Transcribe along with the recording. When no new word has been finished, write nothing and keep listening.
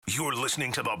You're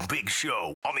listening to The Big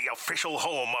Show on the official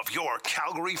home of your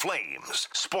Calgary Flames.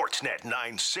 Sportsnet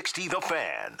 960 The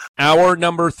Fan. Hour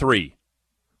number 3.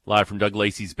 Live from Doug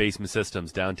Lacey's Basement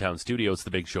Systems downtown studios,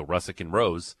 The Big Show, Russick and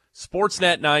Rose.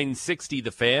 Sportsnet 960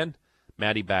 The Fan.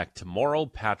 Maddie back tomorrow.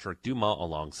 Patrick Dumas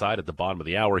alongside at the bottom of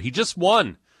the hour. He just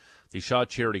won the Shaw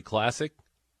Charity Classic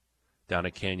down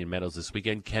at Canyon Meadows this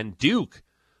weekend. Ken Duke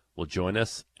will join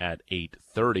us at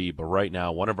 8:30, but right now,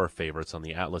 one of our favorites on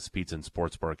the Atlas Pizza and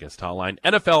Sports Bar guest hotline,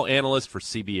 NFL analyst for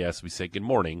CBS. We say good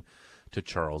morning to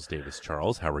Charles Davis.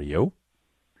 Charles, how are you?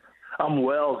 I'm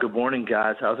well. Good morning,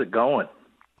 guys. How's it going?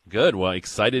 Good. Well,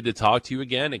 excited to talk to you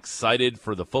again. Excited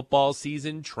for the football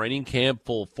season, training camp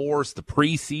full force, the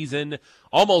preseason,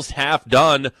 almost half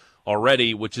done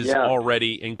already, which is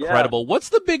already incredible. What's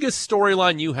the biggest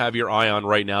storyline you have your eye on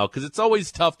right now? Because it's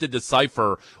always tough to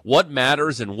decipher what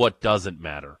matters and what doesn't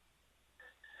matter.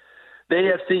 The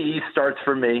AFC East starts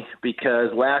for me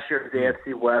because last year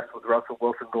the AFC West with Russell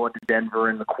Wilson going to Denver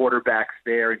and the quarterbacks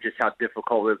there and just how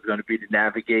difficult it was going to be to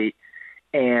navigate.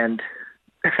 And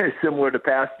similar to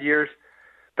past years,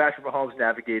 Patrick Mahomes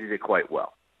navigated it quite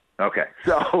well. Okay,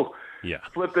 so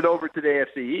flip it over to the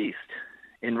AFC East.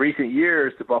 In recent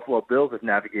years, the Buffalo Bills have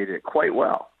navigated it quite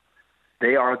well.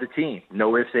 They are the team.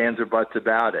 No ifs, ands, or buts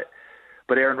about it.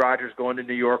 But Aaron Rodgers going to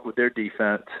New York with their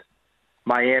defense,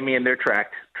 Miami and their track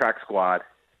squad,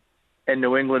 and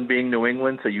New England being New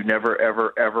England, so you never,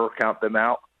 ever, ever count them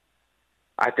out.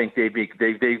 I think they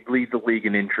lead the league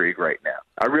in intrigue right now.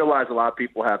 I realize a lot of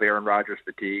people have Aaron Rodgers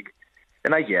fatigue,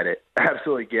 and I get it. I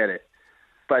absolutely get it.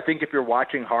 But I think if you're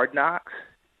watching Hard Knocks,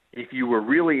 if you were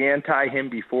really anti him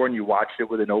before and you watched it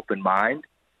with an open mind,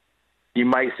 you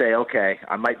might say, okay,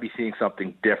 I might be seeing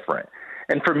something different.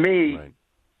 And for me,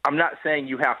 I'm not saying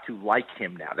you have to like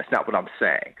him now. That's not what I'm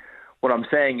saying. What I'm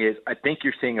saying is I think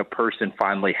you're seeing a person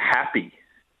finally happy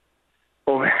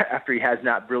after he has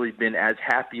not really been as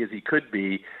happy as he could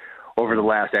be over the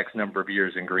last X number of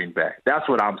years in Green Bay. That's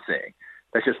what I'm saying.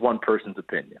 That's just one person's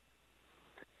opinion.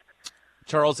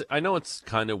 Charles, I know it's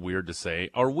kind of weird to say.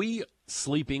 Are we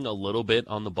sleeping a little bit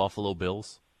on the Buffalo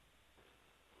Bills?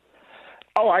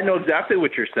 Oh, I know exactly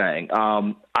what you're saying.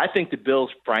 I think the Bills,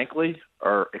 frankly,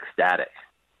 are ecstatic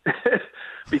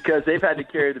because they've had to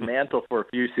carry the mantle for a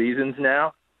few seasons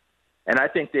now, and I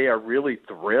think they are really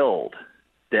thrilled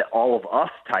that all of us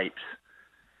types,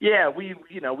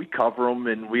 we cover them,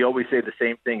 and we always say the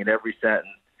same thing in every sentence.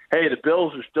 Hey, the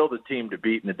Bills are still the team to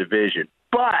beat in the division,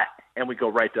 and we go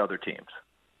right to other teams.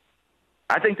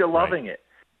 I think they're loving it,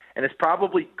 and it's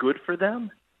probably good for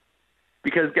them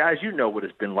because, guys, you know what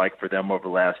it's been like for them over the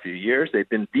last few years. They've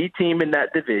been the team in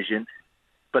that division,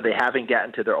 but they haven't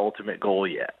gotten to their ultimate goal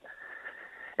yet.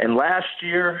 And last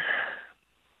year,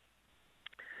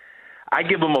 I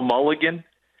give them a mulligan,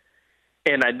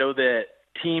 and I know that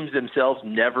teams themselves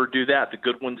never do that. The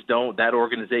good ones don't. That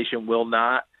organization will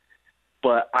not.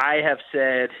 But I have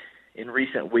said in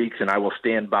recent weeks, and I will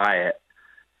stand by it,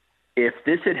 if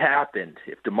this had happened,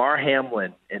 if Damar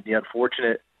Hamlin and the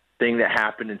unfortunate thing that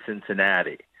happened in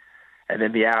Cincinnati and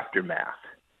then the aftermath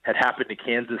had happened to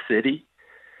Kansas City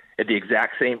at the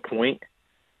exact same point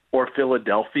or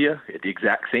Philadelphia at the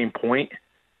exact same point,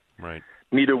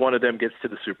 neither one of them gets to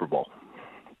the Super Bowl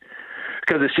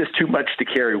because it's just too much to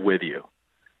carry with you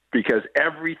because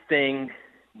everything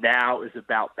now is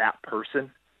about that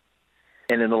person.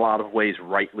 And in a lot of ways,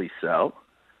 rightly so.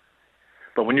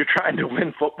 But when you're trying to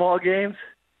win football games,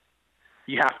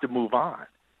 you have to move on.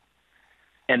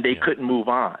 And they couldn't move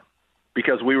on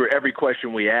because we were every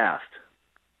question we asked.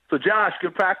 So, Josh,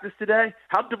 good practice today?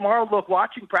 How'd DeMar look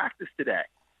watching practice today?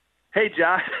 Hey,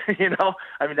 Josh,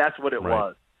 that's what it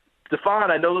was. Stephon,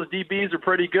 I know those DBs are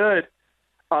pretty good.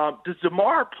 Does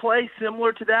DeMar play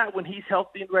similar to that when he's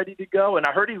healthy and ready to go? And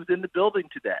I heard he was in the building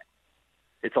today.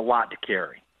 It's a lot to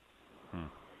carry.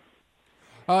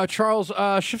 Charles,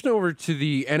 shifting over to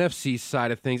the NFC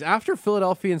side of things, after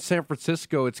Philadelphia and San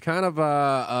Francisco, it's kind of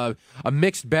a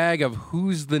mixed bag of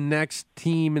who's the next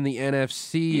team in the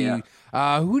NFC.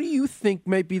 Who do you think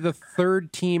might be the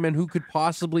third team and who could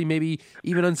possibly maybe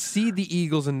even unseat the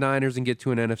Eagles and Niners and get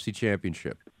to an NFC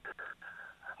championship?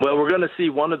 Well, we're going to see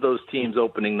one of those teams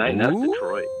opening night, and that's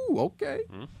Detroit. Okay.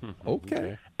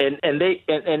 And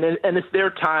it's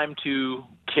their time to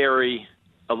carry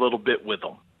a little bit with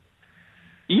them.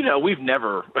 We've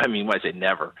never, when I say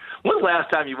never, when's the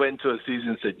last time you went into a season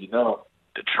and said,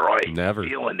 Detroit, never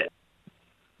feeling it?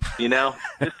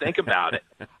 Just think about it.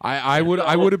 I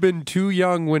would have been too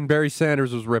young when Barry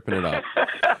Sanders was ripping it up.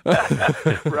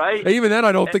 Right? Even then,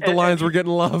 I don't think the Lions were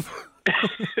getting love.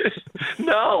 No,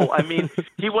 know. I mean,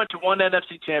 he went to one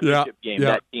NFC Championship game,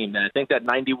 that team. And I think that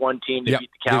 91 team that beat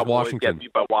the Cowboys got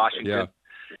beat by Washington. Yeah.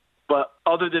 But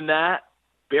other than that,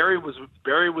 Barry was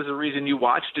the reason you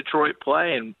watched Detroit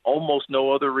play, and almost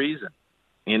no other reason.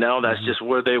 You know, that's just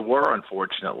where they were,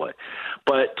 unfortunately.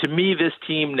 But to me, this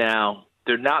team now,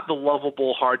 they're not the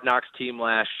lovable Hard Knocks team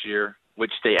last year,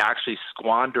 which they actually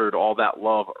squandered all that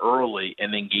love early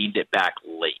and then gained it back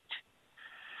late.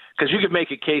 Because you could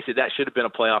make a case that should have been a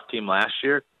playoff team last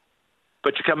year,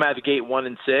 but you come out of the gate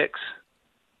 1-6,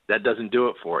 that doesn't do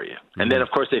it for you. And then, of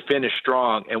course, they finished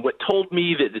strong. And what told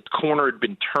me that the corner had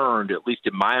been turned, at least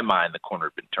in my mind, the corner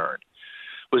had been turned,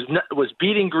 was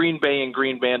beating Green Bay in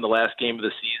Green Bay in the last game of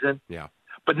the season. Yeah.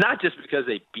 But not just because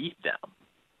they beat them.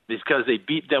 It's because they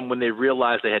beat them when they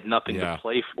realized they had nothing to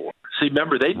play for. See,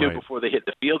 remember, they knew before they hit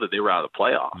the field that they were out of the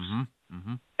playoffs.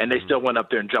 And they still went up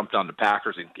there and jumped on the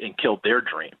Packers and killed their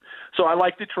dream. So I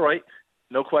like Detroit,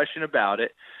 no question about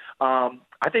it.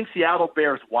 I think Seattle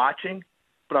bears watching,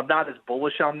 but I'm not as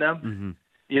bullish on them,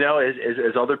 you know,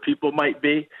 as other people might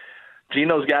be.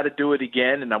 Gino's got to do it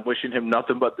again, and I'm wishing him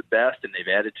nothing but the best. And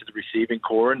they've added to the receiving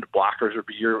core, and the blockers are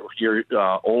a year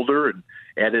older, and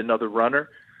added another runner.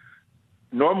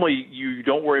 Normally, you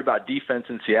don't worry about defense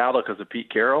in Seattle because of Pete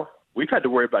Carroll. We've had to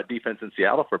worry about defense in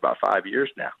Seattle for about 5 years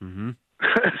now.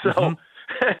 So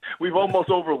we've almost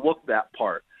overlooked that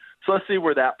part. So let's see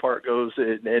where that part goes.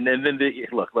 And then,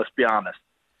 look, let's be honest.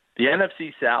 The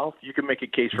NFC South, you can make a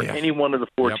case for any one of the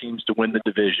four teams to win the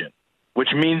division,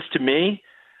 which means to me,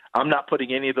 I'm not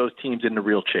putting any of those teams in the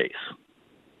real chase.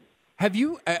 Have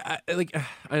you, I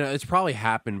know it's probably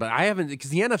happened, but I haven't, because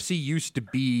the NFC used to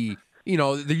be, you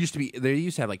know, they used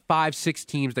to have like 5-6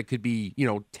 teams that could be, you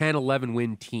know, 10, 11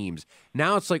 win teams.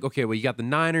 Now it's like, okay, well, you got the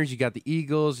Niners, you got the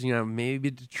Eagles, you know, maybe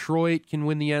Detroit can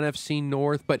win the NFC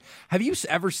North. But have you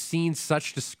ever seen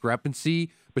such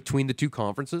discrepancy between the two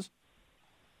conferences?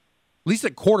 At least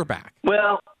at quarterback.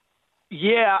 Well,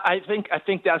 yeah, I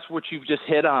think that's what you've just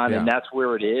hit on, and that's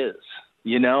where it is.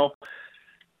 You know,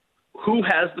 who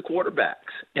has the quarterbacks?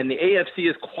 And the AFC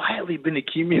has quietly been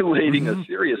accumulating a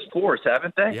serious force,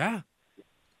 haven't they? Yeah.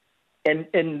 And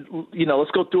you know,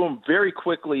 let's go through them very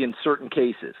quickly in certain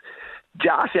cases.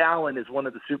 Josh Allen is one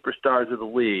of the superstars of the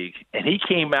league, and he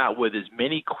came out with as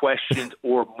many questions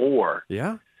or more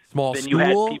Small than school. you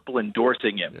had people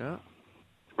endorsing him. Yeah.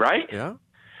 Right? Yeah.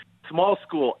 Small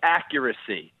school,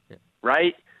 accuracy,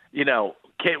 right? You know,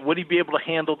 would he be able to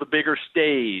handle the bigger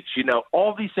stage? You know,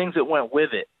 all these things that went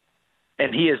with it.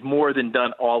 And he has more than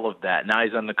done all of that. Now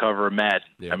he's on the cover of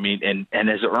Madden. I mean, and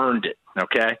has earned it,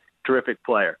 okay? Terrific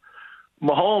player.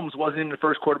 Mahomes wasn't even the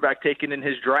first quarterback taken in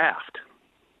his draft.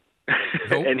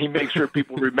 Nope. And he makes sure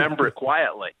people remember it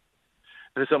quietly.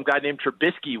 And some guy named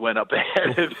Trubisky went up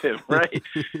ahead of him, right?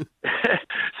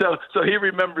 So he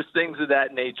remembers things of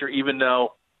that nature, even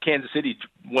though Kansas City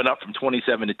went up from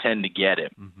 27-10 to get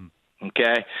him.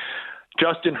 Okay?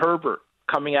 Justin Herbert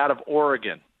coming out of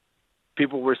Oregon.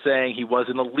 People were saying he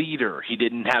wasn't a leader. He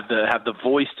didn't have the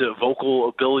vocal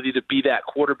ability to be that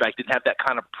quarterback, didn't have that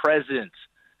kind of presence.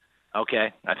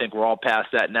 Okay, I think we're all past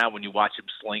that now when you watch him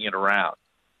sling it around.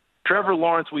 Trevor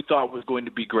Lawrence we thought was going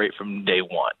to be great from day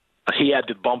one. He had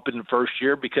to bump in the first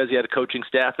year because he had a coaching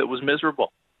staff that was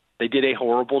miserable. They did a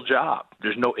horrible job.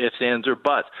 There's no ifs, ands, or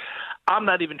buts. I'm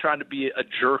not even trying to be a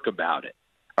jerk about it.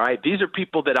 All right, these are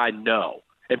people that I know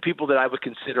and people that I would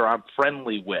consider I'm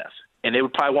friendly with. And they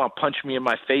would probably want to punch me in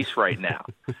my face right now.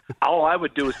 All I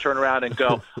would do is turn around and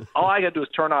go, all I got to do is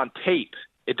turn on tape.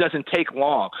 It doesn't take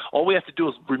long. All we have to do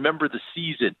is remember the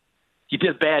season. You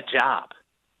did a bad job.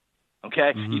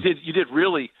 Okay? You did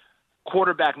really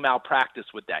quarterback malpractice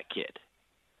with that kid.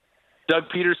 Doug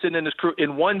Peterson and his crew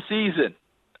in one season.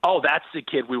 Oh, that's the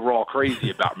kid we were all crazy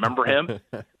about. Remember him?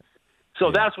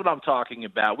 So that's what I'm talking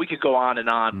about. We could go on and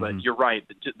on, but you're right.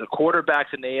 The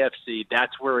quarterbacks in the AFC,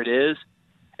 that's where it is.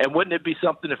 And wouldn't it be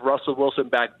something if Russell Wilson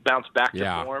bounced back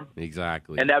to form?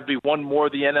 Exactly. And that would be one more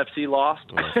the NFC lost.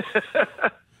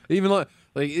 Even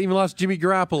lost Jimmy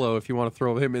Garoppolo, if you want to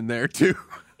throw him in there too.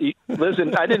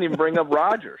 Listen, I didn't even bring up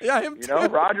Rodgers. Yeah, him too. You know,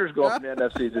 Rodgers go from the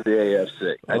NFC to the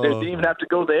AFC. I didn't even have to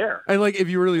go there. And like, if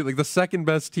you really the second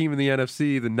best team in the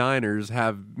NFC, the Niners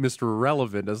have Mr.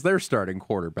 Irrelevant as their starting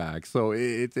quarterback. So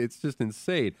it's just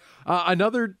insane.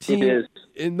 Another team in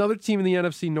the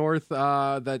NFC North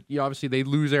that obviously they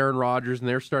lose Aaron Rodgers and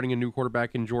they're starting a new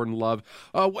quarterback in Jordan Love.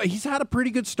 He's had a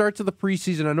pretty good start to the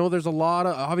preseason. I know there's a lot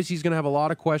of obviously he's going to have a lot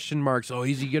of question marks. Oh,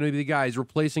 is he going to be the guy? He's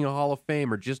replacing a Hall of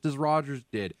Famer just as Rodgers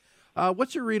did.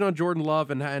 What's your read on Jordan Love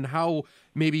and how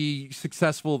maybe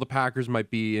successful the Packers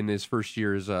might be in his first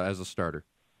year as a starter?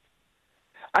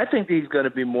 I think he's going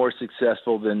to be more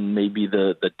successful than maybe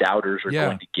the doubters are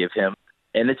going to give him.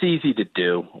 And it's easy to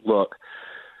do. Look,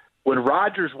 when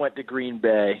Rodgers went to Green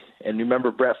Bay, and remember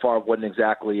Brett Favre wasn't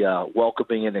exactly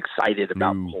welcoming and excited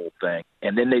about the whole thing.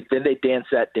 And then they danced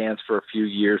that dance for a few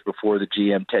years before the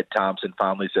GM, Ted Thompson,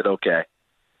 finally said, okay,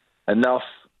 enough,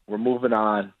 we're moving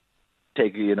on.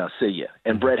 See ya.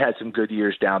 And Brett had some good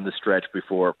years down the stretch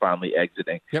before finally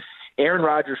exiting. Yep. Aaron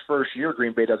Rodgers' first year,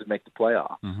 Green Bay doesn't make the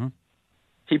playoffs. Mm-hmm.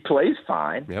 He plays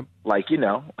fine. Yep. But they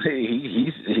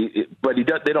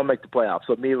don't make the playoffs.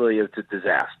 So immediately it's a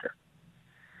disaster.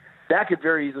 That could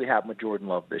very easily happen with Jordan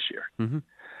Love this year. Mm-hmm.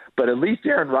 But at least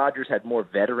Aaron Rodgers had more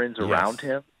veterans around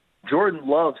him. Jordan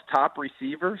Love's top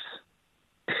receivers,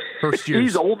 first years.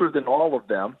 He's older than all of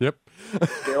them. Yep.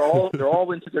 They're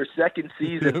all into their second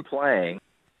season playing.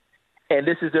 And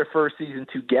this is their first season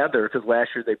together because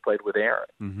last year they played with Aaron.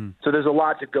 Mm-hmm. So there's a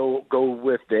lot to go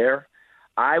with there.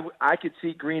 I could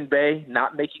see Green Bay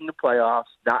not making the playoffs,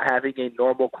 not having a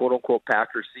normal quote-unquote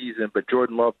Packers season, but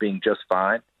Jordan Love being just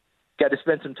fine. Got to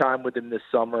spend some time with him this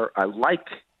summer. I like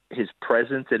his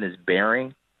presence and his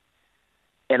bearing.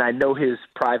 And I know his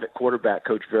private quarterback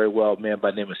coach very well, a man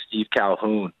by the name of Steve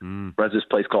Calhoun. Runs this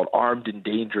place called Armed and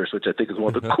Dangerous, which I think is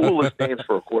one of the coolest names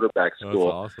for a quarterback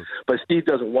school. That's awesome. But Steve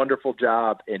does a wonderful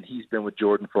job, and he's been with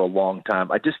Jordan for a long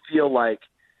time. I just feel like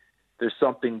there's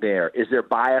something there. Is there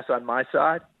bias on my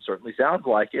side? Certainly sounds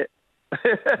like it.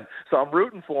 So I'm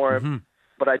rooting for him,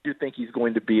 but I do think he's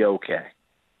going to be okay.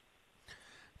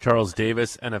 Charles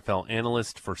Davis, NFL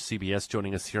analyst for CBS,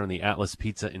 joining us here on the Atlas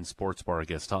Pizza and Sports Bar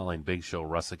guest hotline. Big Show,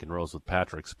 Russick and Rose with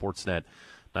Patrick, Sportsnet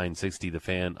 960 The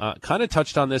Fan. Kind of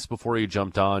touched on this before you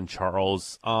jumped on,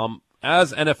 Charles.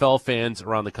 As NFL fans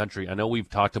around the country, I know we've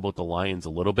talked about the Lions a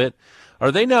little bit.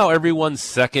 Are they now everyone's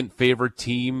second favorite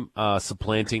team,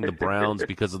 supplanting the Browns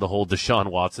because of the whole Deshaun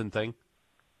Watson thing?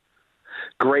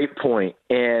 Great point.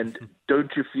 And don't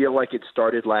you feel like it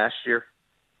started last year?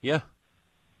 Yeah.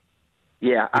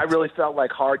 Yeah, I really felt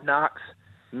like Hard Knocks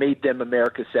made them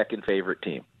America's second favorite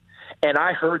team. And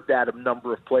I heard that a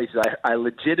number of places. I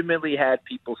legitimately had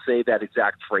people say that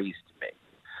exact phrase to me.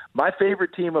 My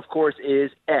favorite team, of course, is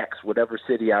X, whatever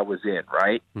city I was in,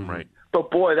 right? Right.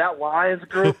 But, boy, that Lions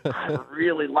group, I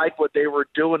really like what they were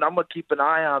doing. I'm going to keep an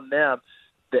eye on them.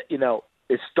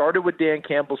 It started with Dan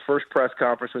Campbell's first press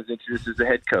conference when he was introduced as a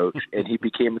head coach, and he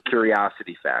became a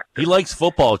curiosity factor. He likes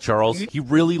football, Charles. He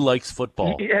really likes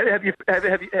football.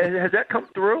 Has that come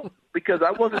through? Because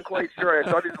I wasn't quite sure.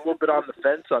 I thought he was a little bit on the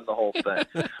fence on the whole thing.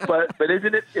 But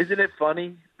isn't it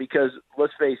funny? Because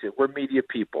let's face it, we're media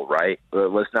people, right?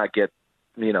 Let's not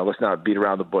beat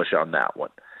around the bush on that one.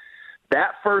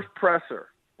 That first presser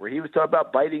where he was talking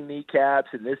about biting kneecaps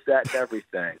and this, that, and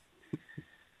everything.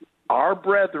 Our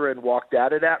brethren walked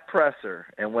out of that presser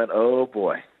and went, oh,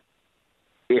 boy,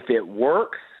 if it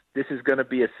works, this is going to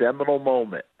be a seminal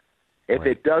moment. If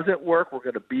it doesn't work, we're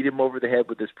going to beat him over the head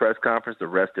with this press conference the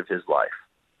rest of his life.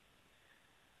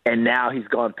 And now he's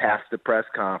gone past the press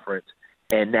conference,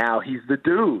 and now he's the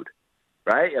dude,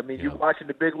 right? I mean, you're watching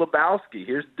The Big Lebowski.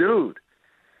 Here's dude.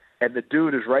 And the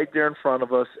dude is right there in front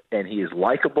of us, and he is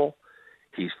likable.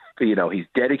 He's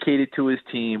dedicated to his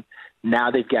team.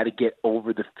 Now they've got to get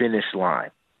over the finish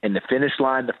line. And the finish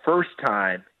line the first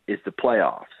time is the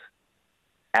playoffs.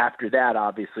 After that,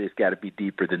 obviously, it's got to be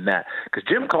deeper than that. Because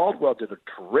Jim Caldwell did a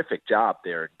terrific job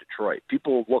there in Detroit.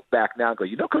 People look back now and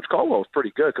go, Coach Caldwell was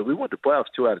pretty good because we went to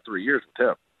playoffs 2 out of 3 years with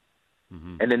him.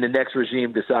 Mm-hmm. And then the next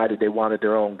regime decided they wanted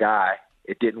their own guy.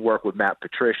 It didn't work with Matt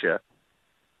Patricia.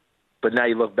 But now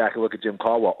you look back and look at Jim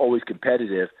Caldwell, always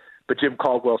competitive. But Jim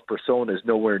Caldwell's persona is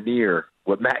nowhere near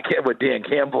what Dan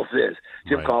Campbell's is.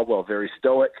 Jim Caldwell, very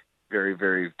stoic, very,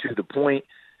 very to the point,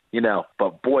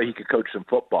 but boy, he could coach some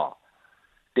football.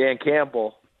 Dan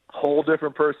Campbell, whole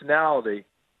different personality,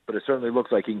 but it certainly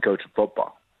looks like he can coach some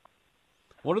football.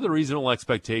 What are the reasonable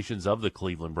expectations of the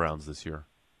Cleveland Browns this year?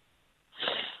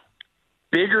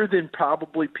 Bigger than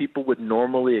probably people would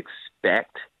normally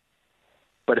expect.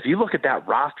 But if you look at that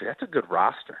roster, that's a good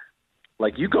roster.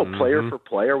 Like, you go player for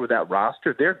player with that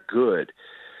roster, they're good.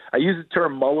 I used the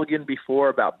term mulligan before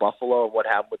about Buffalo and what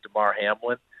happened with DeMar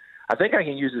Hamlin. I think I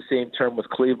can use the same term with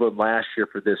Cleveland last year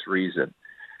for this reason.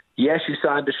 Yes, you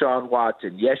signed Deshaun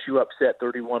Watson. Yes, you upset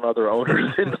 31 other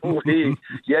owners in the league.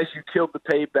 Yes, you killed the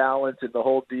pay balance and the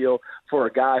whole deal for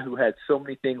a guy who had so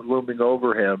many things looming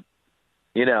over him.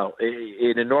 In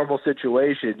a normal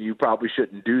situation, you probably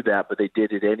shouldn't do that, but they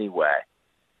did it anyway.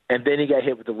 And then he got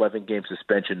hit with 11-game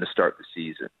suspension to start the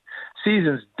season.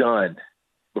 Season's done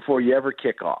before you ever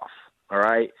kick off, all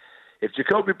right? If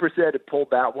Jacoby Brissett had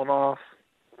pulled that one off,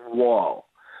 whoa.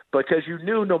 Because you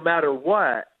knew no matter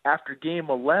what, after Game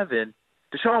 11,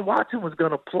 Deshaun Watson was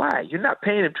going to play. You're not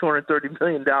paying him $230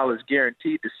 million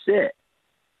guaranteed to sit.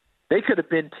 They could have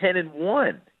been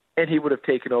 10-1, and he would have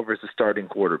taken over as a starting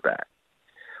quarterback.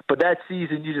 But that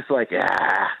season, you just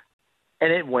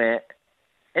and it went.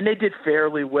 And they did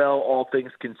fairly well, all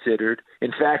things considered.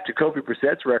 In fact, Jacoby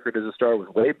Brissett's record as a starter was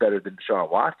way better than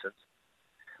Deshaun Watson's.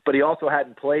 But he also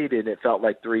hadn't played in, it felt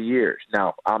like, 3 years.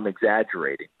 Now, I'm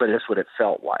exaggerating, but that's what it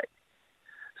felt like.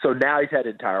 So now he's had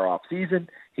an entire offseason.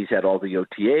 He's had all the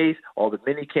OTAs, all the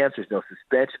mini camps. There's no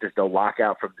suspension. There's no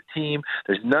lockout from the team.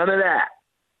 There's none of that.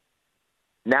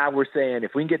 Now we're saying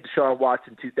if we can get Deshaun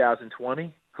Watson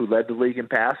 2020, who led the league in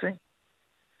passing,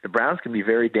 the Browns can be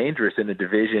very dangerous in a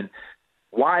division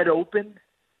wide open.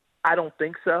 I don't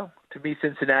think so. To me,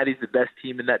 Cincinnati's the best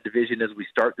team in that division as we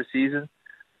start the season.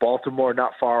 Baltimore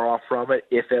not far off from it,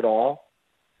 if at all.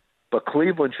 But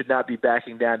Cleveland should not be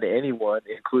backing down to anyone,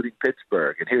 including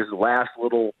Pittsburgh. And here's the last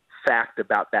little fact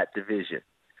about that division.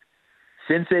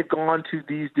 Since they've gone to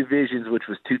these divisions, which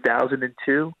was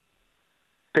 2002,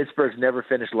 Pittsburgh's never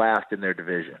finished last in their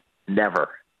division. Never.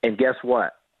 And guess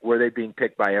what? Were they being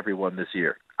picked by everyone this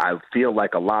year? I feel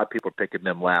like a lot of people are picking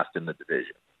them last in the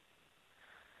division.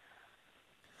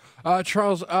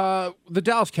 Charles, the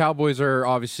Dallas Cowboys are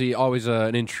obviously always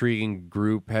an intriguing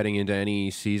group heading into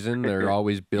any season. They're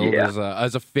always billed as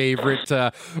a favorite,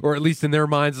 or at least in their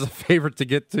minds, as a favorite to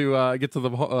get to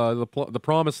the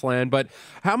promised land. But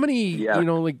how many,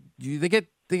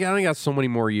 they only got so many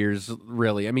more years,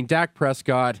 really. I mean, Dak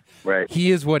Prescott, right.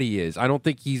 He is what he is. I don't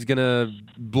think he's going to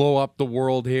blow up the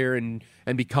world here and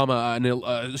become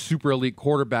a super elite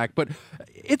quarterback. But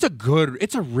it's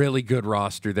a really good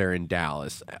roster there in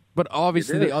Dallas. But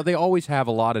obviously, they always have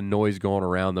a lot of noise going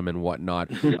around them and whatnot.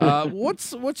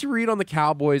 What's your read on the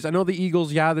Cowboys? I know the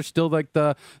Eagles, they're still like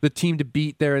the team to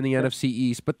beat there in the NFC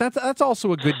East. But that's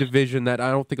also a good division that I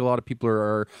don't think a lot of people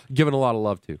are giving a lot of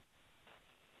love to.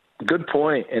 Good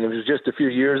point. And it was just a few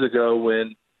years ago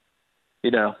when,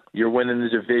 you're winning the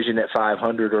division at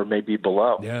 500 or maybe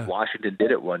below. Yeah. Washington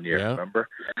did it one year, remember?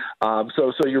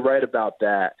 So you're right about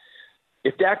that.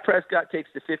 If Dak Prescott takes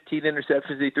the 15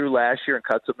 interceptions he threw last year and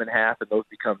cuts them in half and those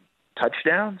become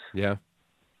touchdowns,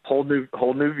 whole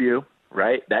new view,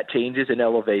 right? That changes and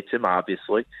elevates him,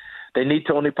 obviously. They need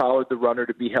Tony Pollard, the runner,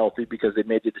 to be healthy because they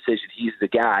made the decision he's the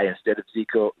guy instead of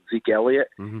Zeke Elliott.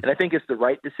 Mm-hmm. And I think it's the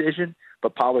right decision,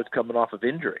 but Pollard's coming off of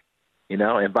injury,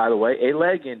 And by the way, a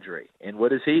leg injury. And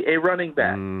what is he? A running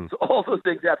back. So all those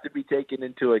things have to be taken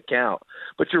into account.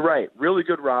 But you're right. Really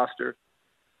good roster.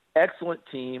 Excellent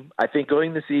team. I think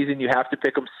going the season, you have to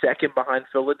pick them second behind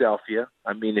Philadelphia.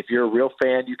 I mean, if you're a real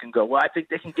fan, you can go, well, I think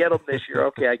they can get them this year.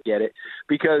 Okay, I get it.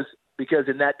 Because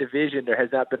in that division, there has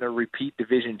not been a repeat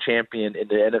division champion in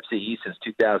the NFC East since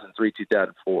 2003,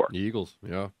 2004. The Eagles,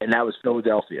 yeah. And that was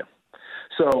Philadelphia.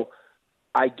 So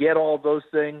I get all those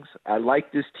things. I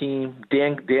like this team.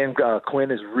 Dan Quinn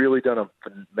has really done a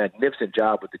magnificent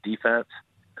job with the defense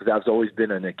because that's always been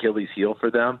an Achilles heel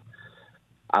for them.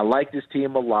 I like this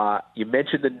team a lot. You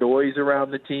mentioned the noise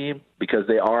around the team because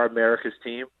they are America's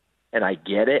team, and I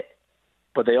get it,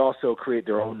 but they also create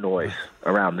their own noise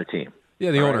around the team.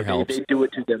 Yeah, the owner helps. They do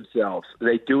it to themselves.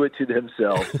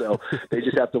 So they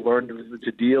just have to learn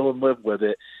to deal and live with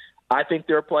it. I think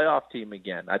they're a playoff team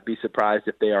again. I'd be surprised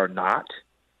if they are not.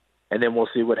 And then we'll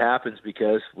see what happens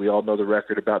because we all know the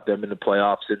record about them in the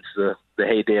playoffs since the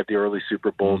heyday of the early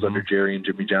Super Bowls under Jerry and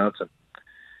Jimmy Johnson.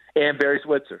 And Barry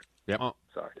Switzer. Yep.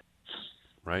 Sorry.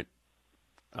 Right.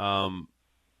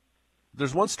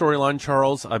 There's one storyline,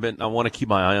 Charles, I want to keep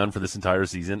my eye on for this entire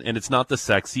season, and it's not the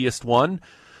sexiest one,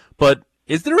 but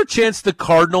is there a chance the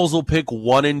Cardinals will pick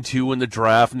 1 and 2 in the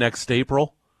draft next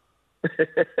April?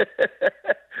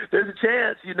 There's a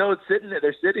chance. It's sitting there.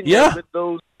 They're sitting there with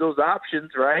those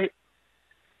options, right?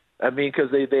 I mean,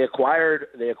 because they acquired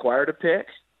a pick,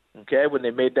 okay, when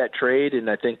they made that trade, and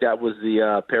I think that was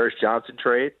the Paris Johnson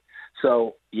trade.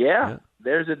 So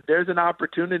there's an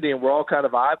opportunity, and we're all kind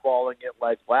of eyeballing it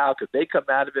like, wow, could they come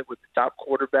out of it with the top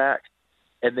quarterback,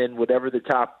 and then whatever the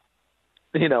top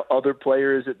other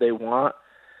players that they want.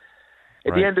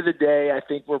 At the end of the day, I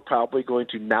think we're probably going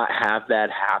to not have that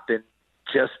happen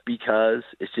just because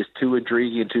it's just too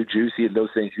intriguing and too juicy, and those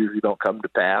things usually don't come to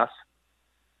pass.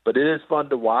 But it is fun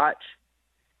to watch,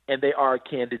 and they are a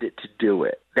candidate to do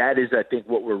it. That is, I think,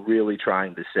 what we're really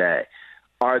trying to say.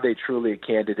 Are they truly a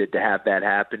candidate to have that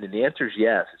happen? And the answer is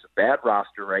yes. It's a bad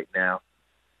roster right now.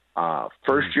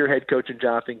 First-year head coach in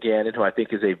Jonathan Gannon, who I think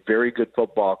is a very good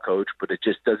football coach, but it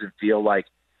just doesn't feel like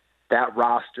that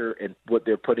roster and what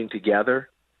they're putting together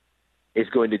is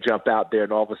going to jump out there,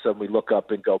 and all of a sudden we look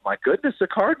up and go, my goodness, the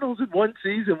Cardinals in one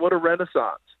season, what a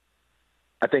renaissance.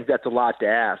 I think that's a lot to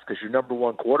ask because your number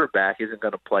one quarterback isn't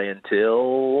going to play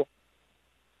until,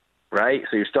 right?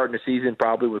 So you're starting the season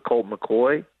probably with Colt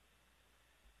McCoy.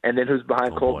 And then who's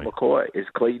behind Colt McCoy? Is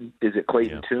it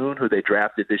Clayton Tune, who they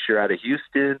drafted this year out of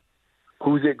Houston?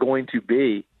 Who's it going to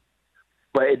be?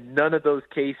 But in none of those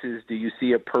cases do you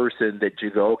see a person that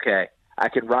you go, okay, I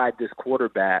can ride this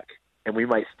quarterback and we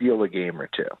might steal a game or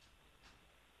two.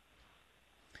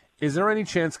 Is there any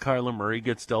chance Kyler Murray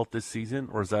gets dealt this season,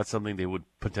 or is that something they would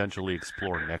potentially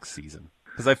explore next season?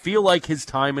 Because I feel like his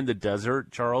time in the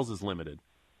desert, Charles, is limited.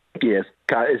 Yes,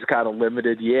 it's kind of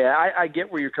limited. Yeah, I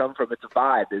get where you're coming from. It's a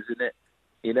vibe, isn't it?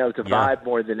 It's a vibe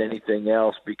more than anything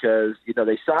else because,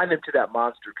 they signed him to that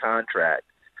monster contract.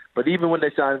 But even when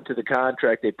they signed him to the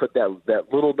contract, they put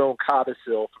that little-known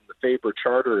codicil from the Faber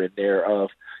Charter in there of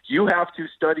you have to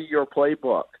study your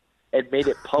playbook and made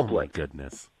it public. Oh, my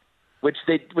goodness. Which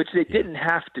they didn't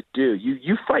have to do.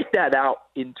 You fight that out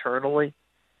internally.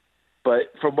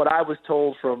 But from what I was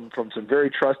told from some very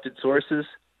trusted sources,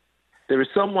 there was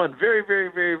someone very, very,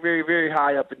 very, very, very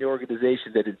high up in the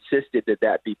organization that insisted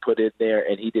that be put in there,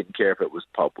 and he didn't care if it was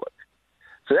public.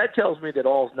 So that tells me that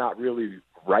all's not really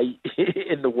right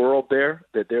in the world there,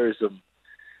 that there is some,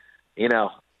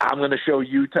 I'm going to show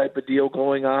you type of deal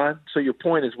going on. So your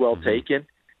point is well taken.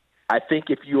 I think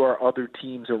if you are other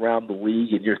teams around the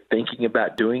league and you're thinking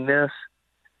about doing this,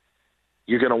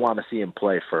 you're going to want to see him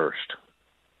play first.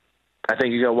 I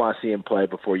think you're going to want to see him play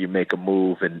before you make a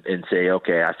move and say,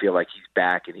 okay, I feel like he's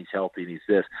back and he's healthy and he's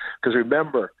this. Because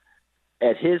remember,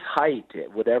 at his height,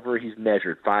 at whatever he's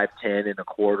measured, 5'10", and a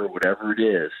quarter, whatever it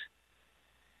is,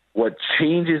 what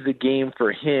changes the game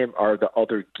for him are the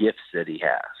other gifts that he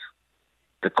has.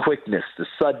 The quickness, the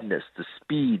suddenness, the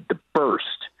speed, the burst,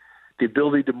 the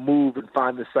ability to move and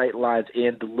find the sight lines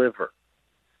and deliver.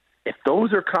 If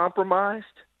those are compromised,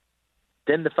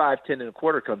 then the 5'10" and a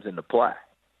quarter comes into play.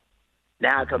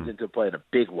 Now it comes into play in a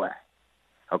big way.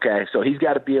 Okay, so he's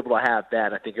got to be able to have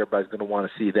that. I think everybody's going to want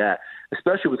to see that,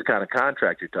 especially with the kind of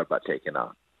contract you're talking about taking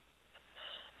on.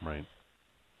 Right.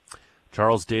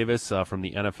 Charles Davis from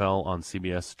the NFL on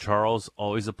CBS. Charles,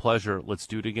 always a pleasure. Let's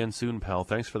do it again soon, pal.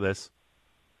 Thanks for this.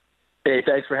 Hey,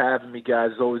 thanks for having me,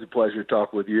 guys. It's always a pleasure to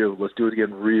talk with you. Let's do it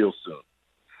again real soon.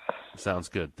 Sounds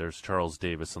good. There's Charles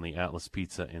Davis on the Atlas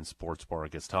Pizza and Sports Bar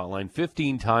Guest Hotline.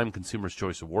 15-time Consumer's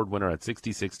Choice Award winner at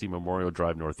 6060 Memorial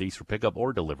Drive Northeast for pickup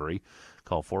or delivery.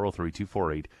 Call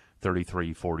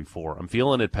 403-248-3344. I'm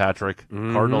feeling it, Patrick.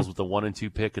 Cardinals with the 1 and 2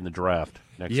 pick in the draft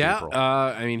next April.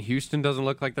 Houston doesn't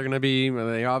look like they're going to be.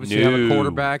 They obviously have a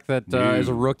quarterback that is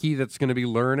a rookie that's going to be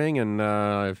learning, and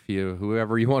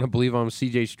whoever you want to believe on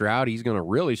C.J. Stroud, he's going to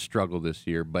really struggle this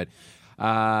year. But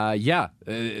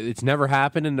it's never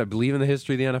happened, and I believe in the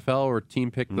history of the NFL where a team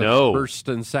picked the first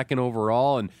and second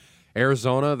overall. And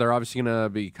Arizona, they're obviously going to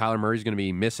be. Kyler Murray's going to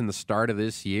be missing the start of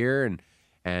this year,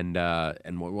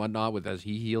 and whatnot with as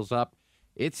he heals up.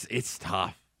 It's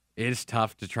tough. It's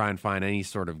tough to try and find any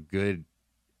sort of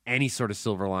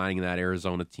silver lining in that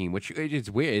Arizona team. Which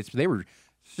it's weird. They were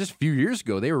just a few years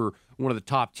ago. They were one of the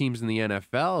top teams in the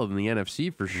NFL and the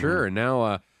NFC for sure, and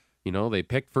now. They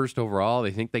picked first overall.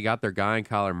 They think they got their guy in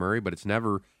Kyler Murray, but it's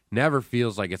never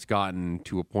feels like it's gotten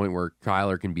to a point where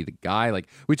Kyler can be the guy. Like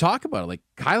we talk about it, like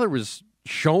Kyler was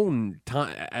shown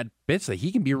at bits that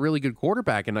he can be a really good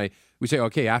quarterback. And we say,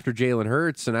 okay, after Jalen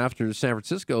Hurts and after San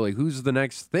Francisco, like who's the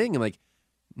next thing? And like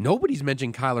nobody's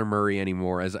mentioning Kyler Murray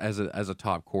anymore as a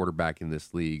top quarterback in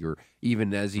this league, or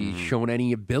even as he's shown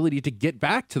any ability to get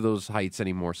back to those heights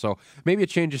anymore. So maybe a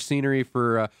change of scenery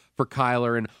for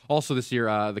Kyler. And also this year,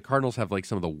 the Cardinals have like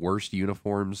some of the worst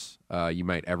uniforms you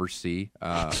might ever see.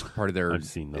 Part of their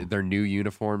new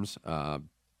uniforms,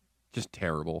 just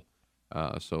terrible.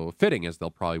 So fitting as they'll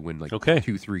probably win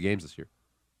 2-3 games this year.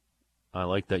 I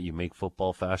like that you make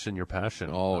football fashion your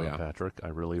passion. Oh, yeah. Patrick. I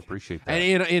really appreciate that.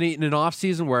 And in an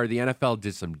offseason where the NFL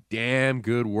did some damn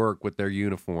good work with their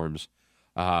uniforms,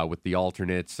 with the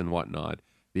alternates and whatnot,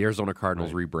 the Arizona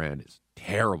Cardinals rebrand is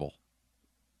terrible.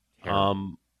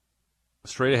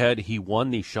 Straight ahead, he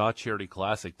won the Shaw Charity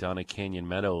Classic down at Canyon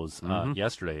Meadows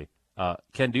yesterday.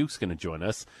 Ken Duke's going to join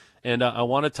us. And I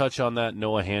want to touch on that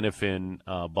Noah Hannafin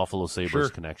Buffalo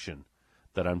Sabres connection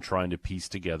that I'm trying to piece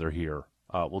together here.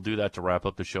 We'll do that to wrap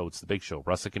up the show. It's the Big Show,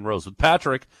 Russick and Rose with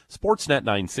Patrick, Sportsnet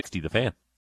 960, The Fan.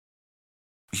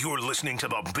 You're listening to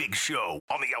the Big Show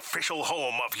on the official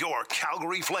home of your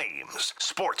Calgary Flames,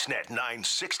 Sportsnet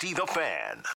 960, The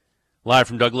Fan. Live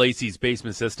from Doug Lacey's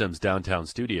Basement Systems downtown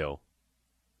studio,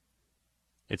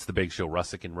 it's the Big Show,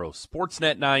 Russick and Rose,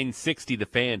 Sportsnet 960, The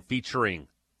Fan, featuring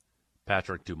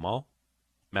Patrick Dumas.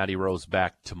 Matty Rose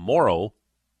back tomorrow.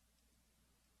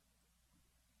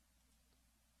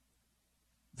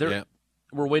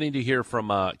 We're waiting to hear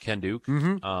from Ken Duke.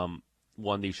 Mm-hmm.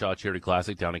 Won the Shaw Charity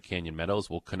Classic down at Canyon Meadows.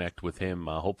 We'll connect with him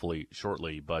hopefully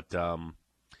shortly. But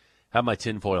have my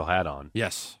tinfoil hat on.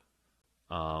 Yes.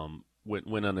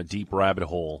 Went on a deep rabbit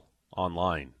hole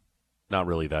online. Not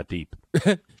really that deep.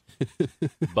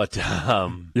 But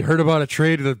you heard about a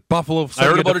trade that Buffalo. I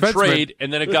heard about a trade,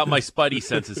 and then it got my spidey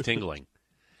senses tingling.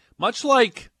 Much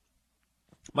like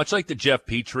the Jeff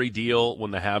Petrie deal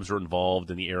when the Habs were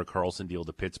involved, and the Erik Karlsson deal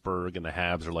to Pittsburgh, and the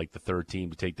Habs are like the third team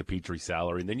to take the Petrie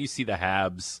salary, and then you see the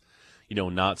Habs,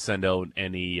 not send out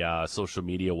any social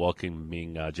media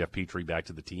welcoming Jeff Petrie back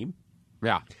to the team.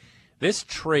 Yeah. This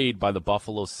trade by the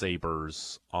Buffalo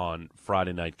Sabres on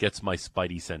Friday night gets my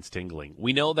spidey sense tingling.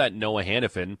 We know that Noah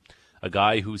Hannafin, a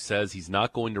guy who says he's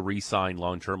not going to re-sign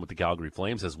long-term with the Calgary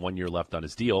Flames, has 1 year left on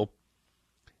his deal.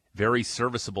 Very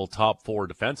serviceable top four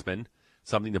defenseman,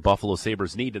 something the Buffalo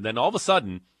Sabres need. And then all of a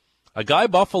sudden, a guy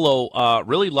Buffalo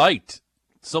really liked,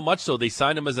 so much so they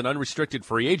signed him as an unrestricted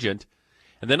free agent.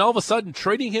 And then all of a sudden,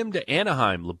 trading him to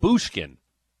Anaheim, Lyubushkin,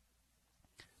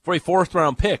 for a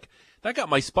fourth-round pick. That got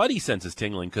my spidey senses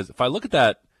tingling, because if I look at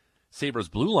that Sabres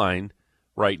blue line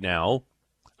right now,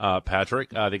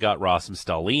 Patrick, they got Rasmus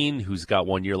Dahlin, who's got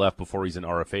 1 year left before he's an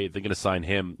RFA. They're going to sign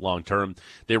him long-term.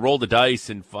 They rolled the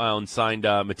dice and signed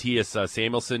Matthias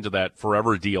Samuelsson to that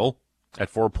forever deal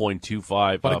at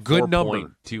 4.25. But a good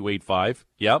number. 4.285.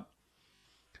 Yep.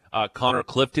 Connor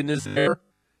Clifton is there,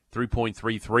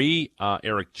 3.33.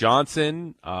 Eric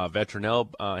Johnson,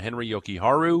 Vetronel, Henry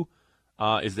Yokiharu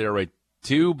is there at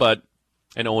 2,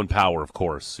 and Owen Power, of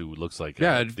course, who looks like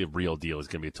the real deal is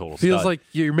going to be a total Feels stud. like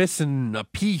you're missing a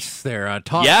piece there, a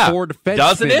top four defenseman,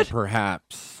 doesn't it?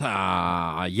 Perhaps.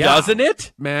 Yeah. Doesn't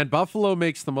it? Man, Buffalo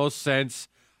makes the most sense.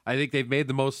 I think they've made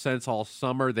the most sense all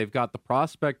summer. They've got the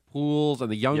prospect pools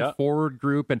and the young forward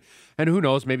group, and who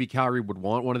knows, maybe Calgary would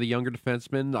want one of the younger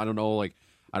defensemen. I don't know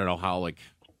how I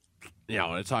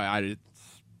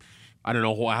don't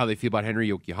know how they feel about Henry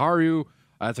Yokiharu.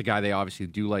 That's a guy they obviously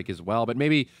do like as well, but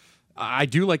maybe I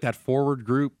do like that forward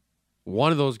group.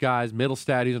 One of those guys,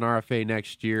 Middlestad, who's an RFA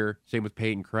next year. Same with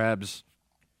Peyton Krebs.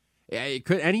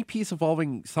 Any piece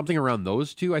involving something around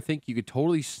those two, I think you could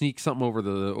totally sneak something over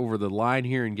the line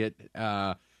here and get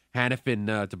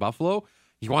Hannafin to Buffalo.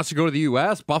 He wants to go to the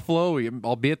U.S. Buffalo,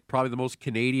 albeit probably the most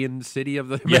Canadian city of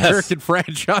the American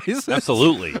franchise.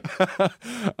 Absolutely.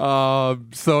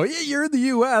 So you're in the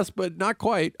U.S., but not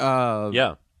quite.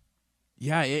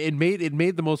 Yeah, it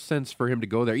made the most sense for him to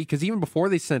go there, because even before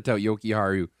they sent out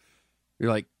Yokiharu, you're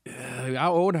like,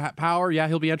 Owen Power,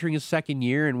 he'll be entering his second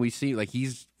year, and we see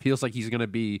feels like he's going to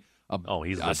be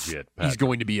he's legit. He's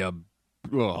going to be a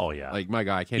like my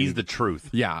guy. He's the truth.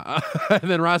 Yeah, and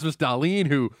then Rasmus Dahlin,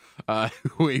 who's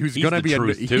going to be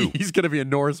he's going to be a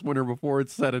Norris winner before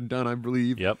it's said and done, I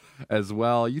believe. Yep. As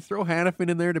well, you throw Hannafin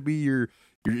in there to be your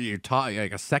top,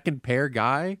 like a second pair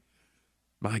guy.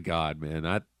 My God,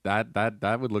 man,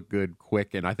 that would look good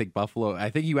quick. And I think Buffalo,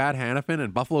 you add Hannafin,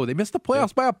 and Buffalo, they missed the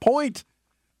playoffs by a point.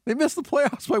 They missed the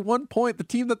playoffs by 1 point. The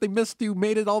team that they missed to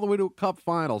made it all the way to a cup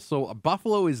final. So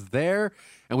Buffalo is there,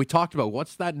 and we talked about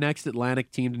what's that next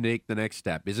Atlantic team to make the next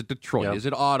step. Is it Detroit? Yep. Is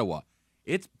it Ottawa?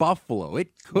 It's Buffalo.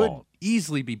 It could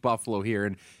easily be Buffalo here.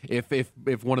 And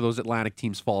if one of those Atlantic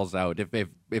teams falls out,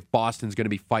 if Boston's going to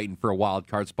be fighting for a wild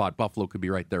card spot, Buffalo could be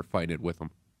right there fighting it with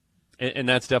them. And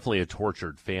that's definitely a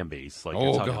tortured fan base. Like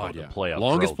you're talking about the playoff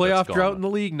longest playoff drought in the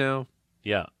league now.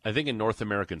 Yeah, I think in North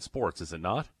American sports, is it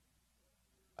not?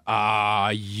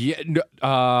 I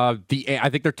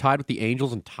think they're tied with the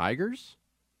Angels and Tigers.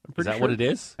 Is that what it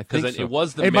is? Because it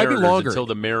was the Mariners until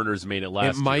the Mariners made it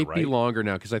last year, right? It might be longer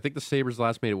now, because I think the Sabres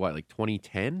last made it,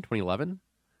 2010, 2011?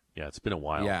 Yeah, it's been a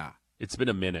while. Yeah. It's been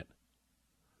a minute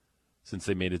since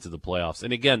they made it to the playoffs.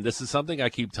 And again, this is something I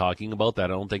keep talking about that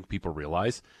I don't think people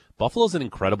realize. Buffalo's an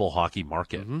incredible hockey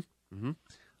market. Mm-hmm. Mm-hmm.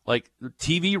 Like,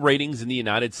 TV ratings in the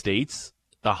United States,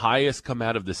 the highest come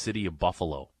out of the city of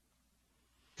Buffalo.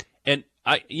 And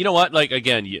you know what? Like,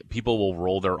 again, people will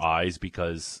roll their eyes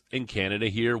because in Canada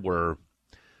here, we're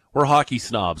hockey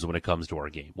snobs when it comes to our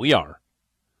game. We are.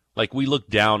 Like, we look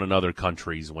down on other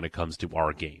countries when it comes to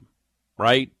our game,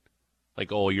 right?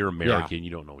 Like, oh, you're American, you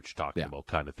don't know what you're talking about,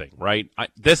 kind of thing, right?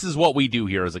 This is what we do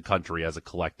here as a country, as a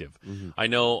collective. Mm-hmm. I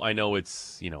know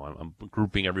it's, I'm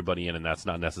grouping everybody in, and that's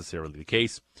not necessarily the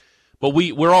case. But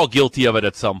we're all guilty of it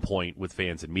at some point with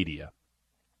fans and media.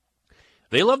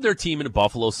 They love their team in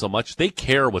Buffalo so much, they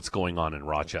care what's going on in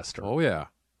Rochester. Oh, yeah.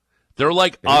 They're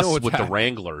like us with the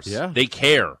Wranglers. Yeah. They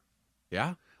care.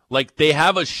 Yeah. Like, they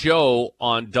have a show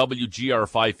on WGR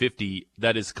 550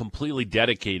 that is completely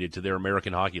dedicated to their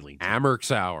American Hockey League. Amerks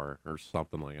Hour or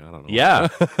something like that. I don't know. Yeah.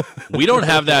 We don't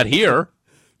have that here.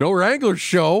 No Wrangler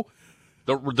show.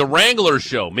 The Wrangler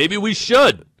show. Maybe we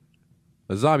should.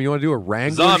 Zom, you want to do a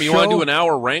Wrangler show? Zom, you want to do an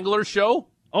hour Wrangler show?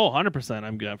 Oh, 100%.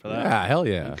 I'm good for that. Yeah, hell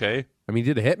yeah. Okay. I mean,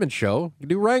 you did a Hitman show. You can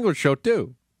do a Wrangler show,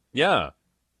 too. Yeah.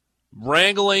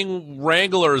 Wrangling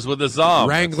Wranglers with a Zom.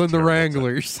 Wrangling the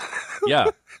Wranglers.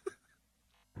 Yeah.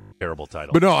 Terrible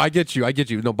title. But no, I get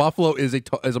you. No, Buffalo is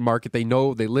a market. They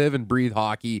know, they live and breathe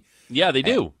hockey. Yeah, they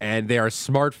do. And they are a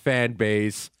smart fan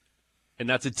base. And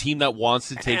that's a team that wants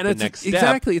to take the next step.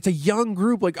 Exactly. It's a young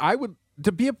group. Like, I would,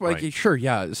 to be Right. sure,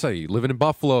 yeah, say, living in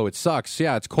Buffalo, it sucks.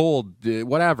 Yeah, it's cold,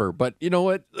 whatever. But you know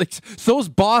what? Like, so's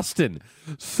Boston.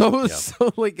 So, it's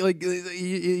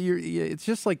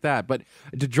just like that. But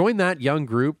to join that young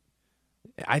group,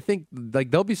 I think like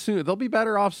they'll be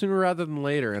better off sooner rather than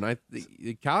later. And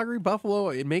Calgary, Buffalo,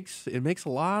 it makes a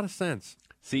lot of sense.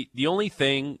 See, the only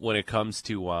thing when it comes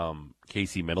to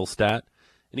Casey Middlestat,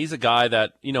 and he's a guy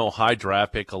that, high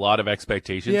draft pick, a lot of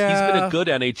expectations. Yeah. He's been a good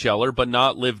NHLer, but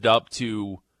not lived up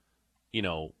to,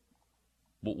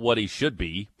 what he should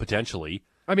be, potentially.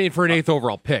 I mean, for an 8th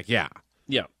overall pick, yeah.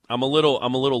 Yeah, I'm a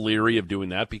little leery of doing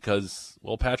that because,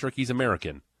 well, Patrick, he's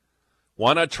American.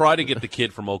 Why not try to get the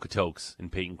kid from Okotoks in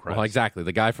Peyton Krebs? Well, exactly.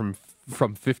 The guy from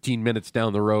 15 minutes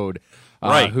down the road,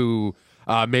 Right. who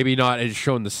maybe not has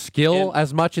shown the skill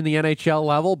as much in the NHL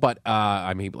level, but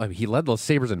I mean, he led the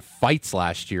Sabres in fights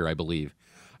last year, I believe.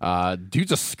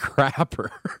 Dude's a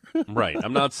scrapper. Right.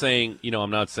 I'm not saying he's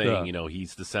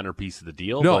the centerpiece of the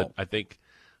deal, No. but I think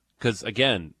because,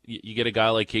 again, you get a guy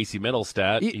like Casey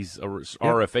Middlestat, he's a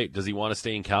RFA. Does he want to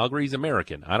stay in Calgary? He's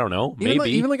American. I don't know. Maybe.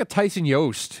 Even like a Tyson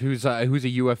Yost, who's a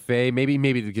UFA. Maybe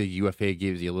the UFA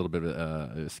gives you a little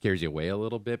bit, scares you away a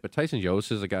little bit. But Tyson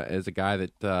Yost is a guy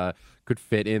that could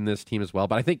fit in this team as well.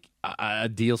 But I think a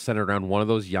deal centered around one of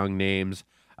those young names.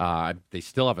 They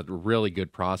still have a really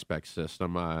good prospect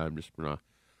system. I'm just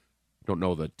don't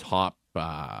know the top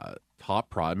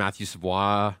Matthew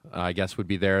Savoie, I guess, would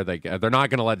be there. They're not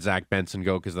going to let Zach Benson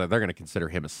go because they're going to consider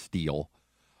him a steal.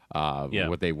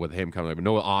 With him coming, but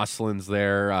Noah Oslin's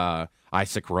there.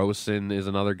 Isaac Rosen is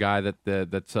another guy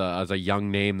that's as a young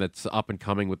name that's up and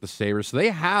coming with the Sabres. So they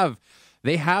have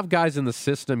guys in the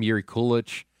system. Yuri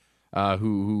Kulich,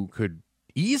 who could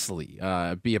easily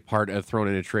be a part of thrown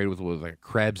in a trade with like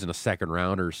Krebs in a second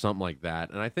round or something like that.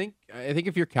 And I think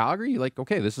if you're Calgary, you're like,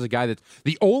 okay, this is a guy that's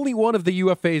the only one of the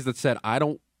UFAs that said, I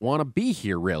don't want to be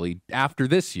here really after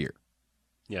this year.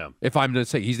 Yeah. If I'm going to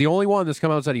say he's the only one that's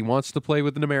come out and said he wants to play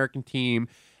with an American team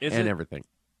everything.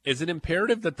 Is it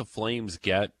imperative that the Flames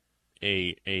get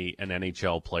an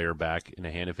NHL player back in a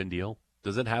Hanifin deal?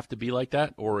 Does it have to be like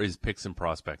that, or is picks and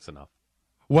prospects enough?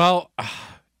 Well,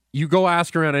 you go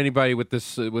ask around anybody with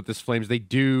this Flames. They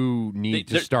do need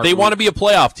to start. They want to be a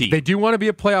playoff team. They do want to be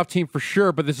a playoff team for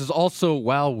sure. But this is also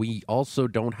we also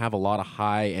don't have a lot of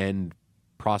high end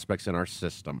prospects in our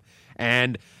system,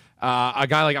 and a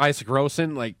guy like Isaac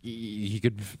Rosen, like he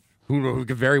could, who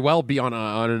could very well be on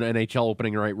an NHL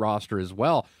opening right roster as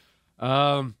well.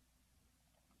 I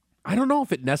don't know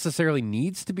if it necessarily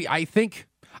needs to be. I think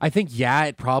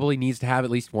it probably needs to have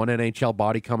at least one NHL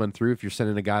body coming through. If you're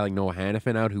sending a guy like Noah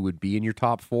Hanifin out, who would be in your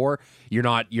top 4, you're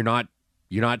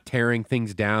not tearing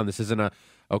things down. This isn't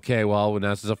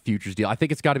this is a futures deal. I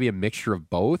think it's got to be a mixture of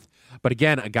both. But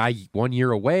again, a guy 1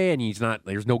 year away and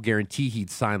there's no guarantee he'd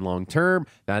sign long term.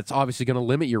 That's obviously going to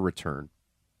limit your return.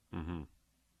 Mm-hmm.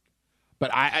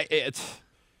 But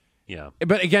yeah.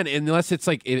 But again, unless it's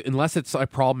a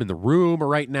problem in the room or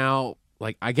right now,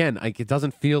 it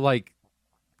doesn't feel like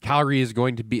Calgary is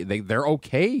going to be. They're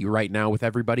okay right now with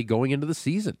everybody going into the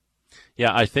season.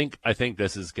 Yeah, I think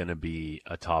this is going to be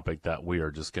a topic that we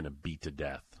are just going to beat to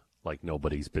death like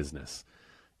nobody's business.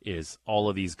 Is all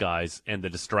of these guys and the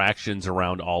distractions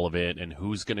around all of it, and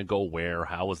who's going to go where,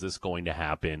 how is this going to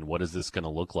happen, what is this going to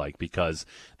look like, because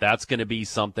that's going to be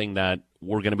something that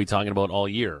we're going to be talking about all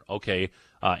year. Okay,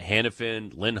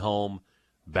 Hanifin, Lindholm,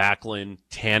 Backlund,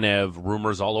 Tanev,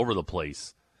 rumors all over the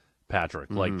place, Patrick.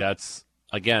 Mm-hmm. Like that's,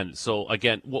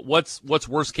 what's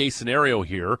worst case scenario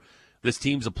here? This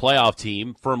team's a playoff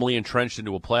team, firmly entrenched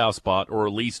into a playoff spot, or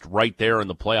at least right there in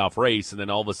the playoff race, and then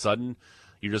all of a sudden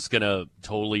you're just going to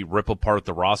totally rip apart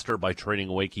the roster by trading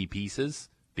away key pieces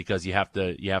because you have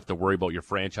to worry about your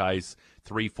franchise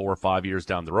 3, 4, 5 years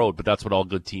down the road. But that's what all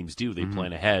good teams do. They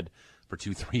plan ahead for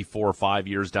 2, 3, 4, 5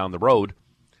 years down the road.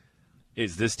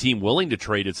 Is this team willing to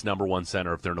trade its number one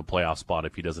center if they're in a playoff spot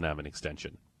if he doesn't have an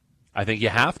extension? I think you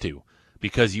have to,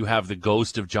 because you have the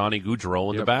ghost of Johnny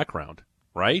Gaudreau in the background,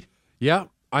 right? Yeah,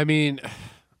 I mean,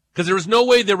 because there was no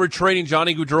way they were trading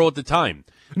Johnny Gaudreau at the time.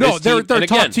 No, they're a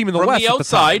top team in the West.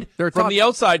 From the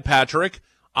outside, Patrick,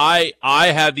 I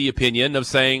had the opinion of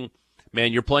saying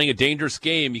man, you're playing a dangerous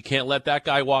game. You can't let that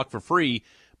guy walk for free.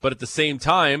 But at the same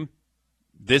time,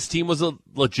 this team was a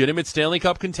legitimate Stanley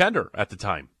Cup contender at the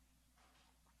time.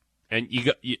 And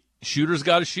shooters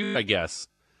got to shoot, I guess,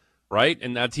 right?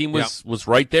 And that team was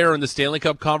right there in the Stanley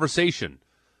Cup conversation.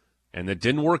 And it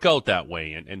didn't work out that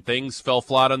way, and things fell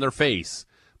flat on their face.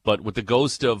 But with the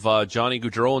ghost of Johnny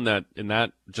Gaudreau in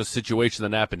that just situation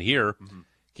that happened here,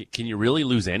 can you really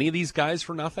lose any of these guys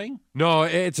for nothing? No,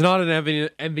 it's not an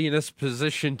envious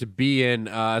position to be in,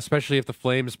 especially if the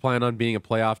Flames plan on being a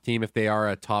playoff team. If they are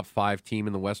a top 5 team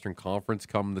in the Western Conference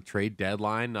come the trade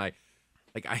deadline, I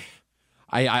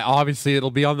obviously it'll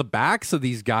be on the backs of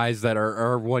these guys that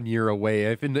are 1 year away.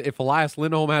 If Elias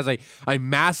Lindholm has a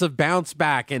massive bounce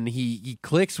back and he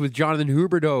clicks with Jonathan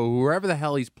Huberdeau, whoever the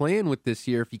hell he's playing with this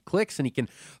year, if he clicks and he can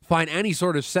find any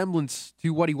sort of semblance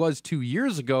to what he was 2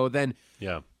 years ago, then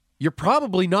you're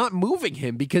probably not moving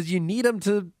him because you need him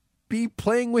to be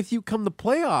playing with you come the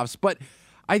playoffs. But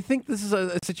I think this is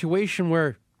a situation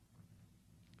where,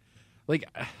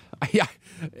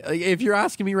 if you're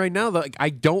asking me right now, I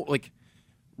don't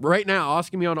right now,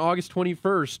 asking me on August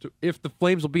 21st if the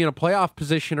Flames will be in a playoff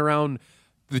position around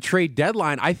the trade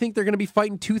deadline, I think they're going to be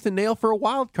fighting tooth and nail for a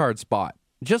wild card spot,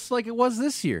 just like it was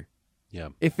this year. Yeah.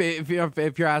 If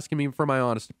you're asking me for my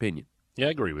honest opinion. Yeah,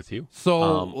 I agree with you.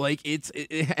 So,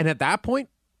 and at that point,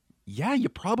 you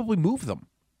probably move them.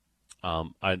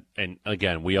 And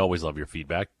again, we always love your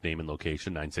feedback. Name and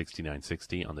location,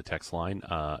 960-960 on the text line.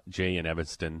 Jay in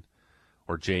Evanston,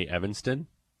 or Jay Evanston?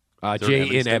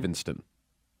 Jay in Evanston.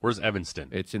 Where's Evanston?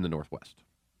 It's in the Northwest.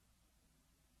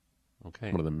 Okay.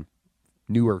 One of them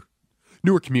newer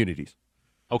communities.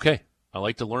 Okay. I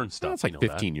like to learn stuff. It's like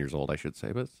 15 years old, I should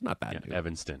say, but it's not bad. Yeah,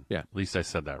 Evanston. Yeah. At least I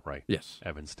said that right. Yes.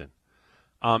 Evanston.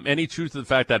 Any truth to the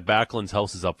fact that Backlund's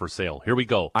house is up for sale? Here we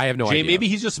go. I have no idea. Jay, maybe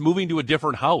he's just moving to a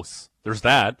different house. There's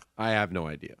that. I have no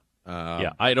idea.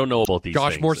 I don't know about these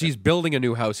Josh things. Morrey's building a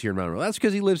new house here in Mount Royal. That's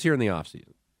because he lives here in the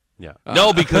offseason. Yeah.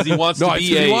 No, because he wants to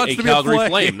be a Calgary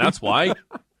Flame. That's why.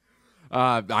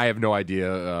 I have no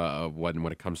idea when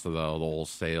it comes to the whole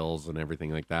sales and everything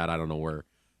like that. I don't know where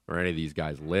any of these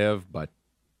guys live, but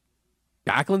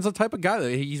Backlund's the type of guy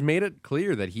that he's made it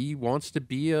clear that he wants to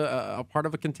be a part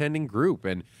of a contending group,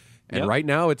 and right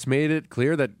now it's made it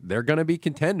clear that they're going to be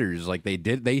contenders. Like they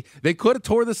could have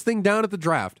tore this thing down at the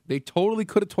draft. They totally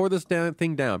could have tore this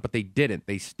thing down, but they didn't.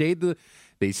 They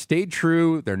stayed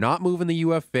true. They're not moving the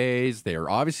UFAs. They're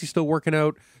obviously still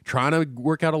trying to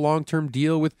work out a long-term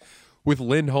deal with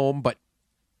Lindholm. But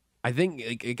I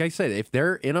think, like I said, if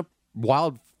they're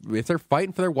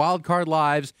fighting for their wild card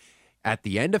lives at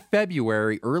the end of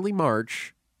February, early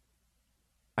March,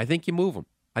 I think you move them.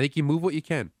 I think you move what you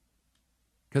can.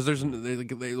 Because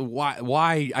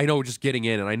why? I know just getting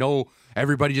in, and I know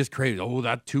everybody just craves. Oh,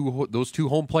 those 2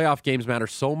 home playoff games matter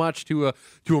so much to a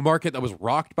market that was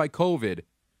rocked by COVID,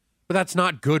 but that's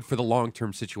not good for the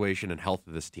long-term situation and health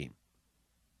of this team.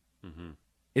 Mm-hmm.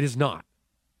 It is not,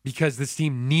 because this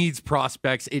team needs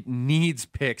prospects. It needs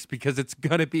picks, because it's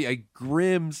going to be a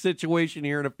grim situation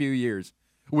here in a few years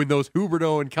when those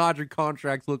Huberdeau and Kadri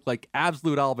contracts look like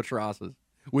absolute albatrosses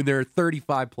when they're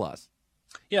 35 plus.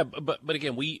 Yeah, but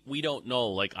again, we don't know.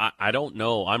 Like I don't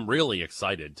know. I'm really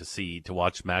excited to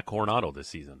watch Matt Coronado this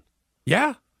season.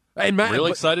 Yeah, and Matt,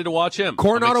 really excited to watch him.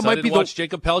 Coronado might be to watch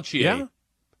Jacob Pelletier. Yeah,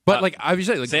 but like I was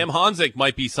saying, Sam Honzek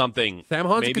might be something. Sam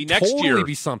Honzek maybe could next totally year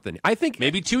be something. I think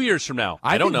maybe 2 years from now.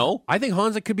 I don't know. I think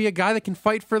Honzek could be a guy that can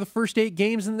fight for the first 8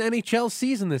 games in the NHL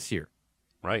season this year.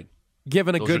 Right.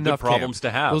 Given Those good are enough good problems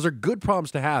camp. to have. Those are good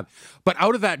problems to have. But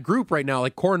out of that group right now,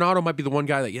 like Coronado might be the one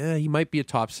guy that he might be a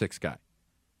top 6 guy.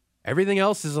 Everything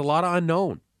else is a lot of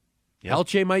unknown. Yep.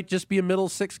 Elche might just be a middle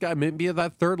 6 guy, maybe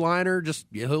that third liner. Just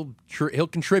he'll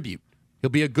contribute.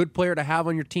 He'll be a good player to have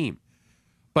on your team.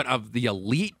 But of the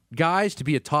elite guys to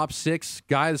be a top 6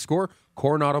 guy to score,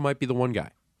 Coronado might be the one guy.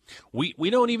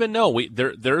 We don't even know.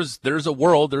 There's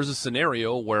a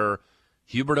scenario where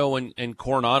Huberdeau and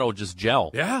Coronado just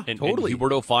gel. Yeah, and totally. And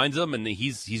Huberdeau finds him, and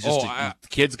he's just the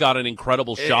kid's got an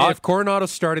incredible shot. If Coronado's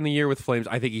starting the year with Flames,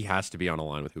 I think he has to be on a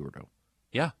line with Huberdeau.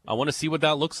 Yeah, I want to see what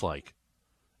that looks like.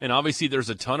 And obviously there's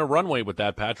a ton of runway with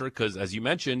that, Patrick, because as you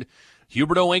mentioned,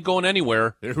 Huberdeau ain't going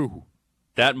anywhere. Ew.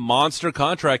 That monster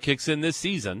contract kicks in this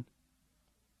season.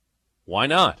 Why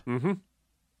not? Mm-hmm.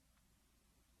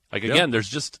 Like, again, there's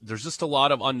just a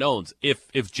lot of unknowns.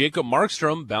 If Jacob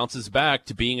Markstrom bounces back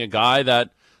to being a guy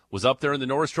that was up there in the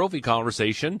Norris Trophy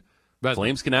conversation,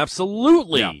 Flames can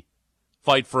absolutely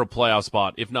fight for a playoff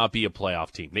spot, if not be a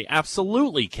playoff team. They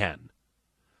absolutely can.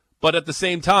 But at the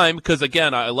same time, because,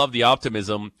 again, I love the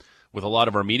optimism with a lot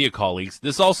of our media colleagues,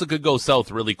 this also could go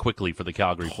south really quickly for the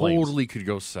Calgary Flames. Totally could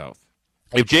go south.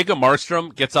 If Jacob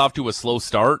Markstrom gets off to a slow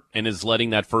start and is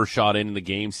letting that first shot in the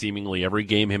game, seemingly every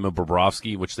game, him and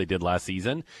Bobrovsky, which they did last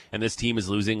season, and this team is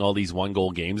losing all these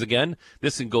one-goal games again,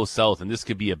 this can go south, and this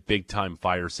could be a big-time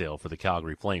fire sale for the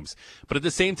Calgary Flames. But at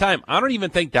the same time, I don't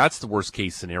even think that's the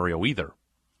worst-case scenario either.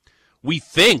 We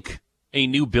think a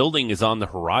new building is on the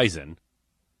horizon,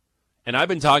 and I've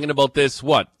been talking about this,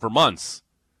 for months.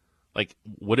 Like,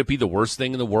 would it be the worst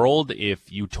thing in the world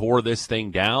if you tore this thing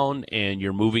down and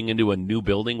you're moving into a new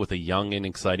building with a young and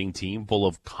exciting team full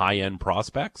of high-end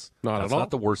prospects? Not That's at all.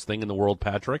 not the worst thing in the world,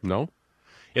 Patrick. No.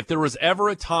 If there was ever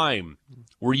a time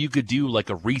where you could do like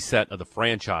a reset of the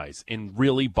franchise and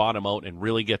really bottom out and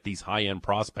really get these high-end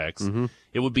prospects,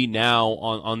 it would be now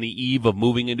on the eve of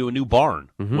moving into a new barn,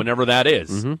 whenever that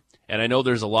is. And I know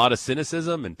there's a lot of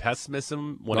cynicism and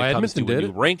pessimism when it comes to a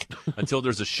new rink until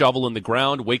there's a shovel in the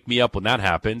ground. Wake me up when that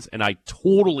happens. And I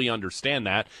totally understand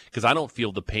that because I don't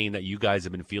feel the pain that you guys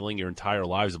have been feeling your entire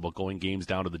lives about going games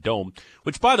down to the Dome,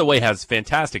 which, by the way, has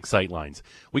fantastic sightlines.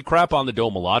 We crap on the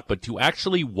Dome a lot, but to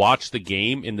actually watch the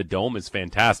game in the Dome is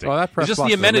fantastic. Oh, that press it's just box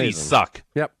the is amenities amazing. suck.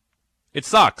 Yep. It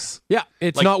sucks. Yeah,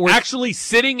 it's Like, not worth actually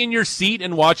sitting in your seat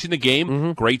and watching the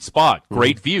game. Great spot,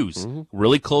 great views,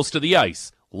 really close to the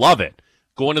ice. Love it.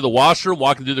 Going to the washroom,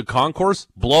 walking through the concourse,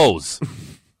 blows.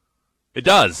 It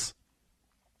does.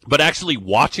 But actually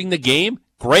watching the game,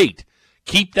 great.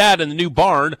 Keep that in the new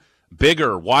barn.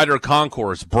 Bigger, wider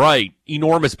concourse, bright,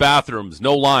 enormous bathrooms,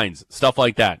 no lines, stuff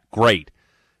like that. Great.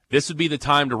 This would be the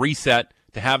time to reset,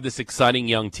 to have this exciting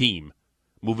young team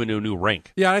move into a new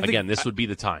rink. Yeah, I think, again, this would be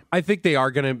the time. I think they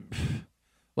are going to,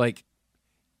 like,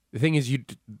 the thing is,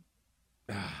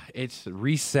 it's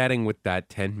resetting with that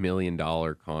 $10 million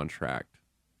contract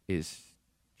is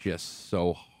just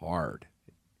so hard.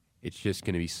 It's just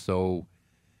going to be so,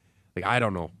 like, I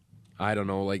don't know.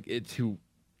 Like, it's who.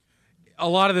 A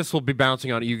lot of this will be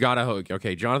bouncing on. You got to hook.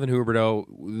 Okay, Jonathan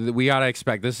Huberdeau, we got to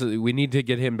expect this. We need to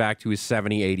get him back to his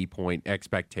 70, 80 point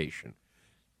expectation.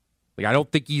 Like, I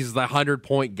don't think he's the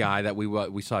 100-point guy that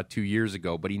we saw 2 years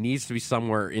ago, but he needs to be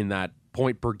somewhere in that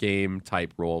point per game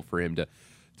type role for him to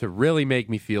really make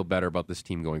me feel better about this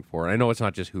team going forward. I know it's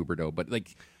not just Huberdeau, but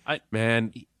like,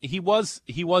 he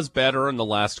was better in the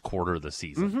last quarter of the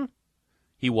season.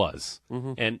 He was,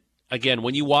 and again,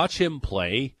 when you watch him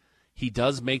play, he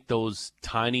does make those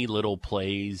tiny little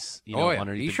plays,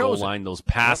 underneath the goal line, those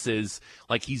passes. Yep.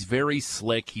 Like, he's very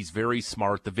slick. He's very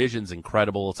smart. The vision's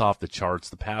incredible. It's off the charts.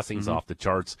 The passing's off the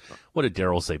charts. What did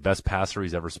Darryl say? Best passer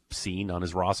he's ever seen on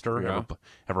his roster,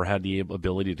 ever had the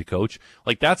ability to coach.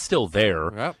 Like, that's still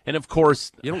there. Yep. And of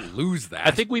course, you don't lose that.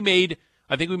 I think we made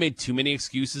too many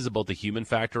excuses about the human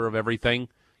factor of everything.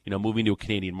 Moving to a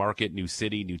Canadian market, new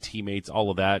city, new teammates,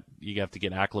 all of that. You have to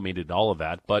get acclimated to all of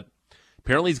that. But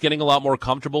apparently he's getting a lot more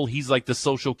comfortable. He's like the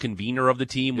social convener of the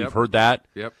team. We've heard that.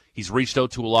 Yep. He's reached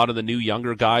out to a lot of the new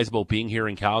younger guys about being here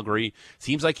in Calgary.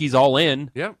 Seems like he's all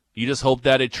in. Yep. You just hope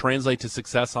that it translates to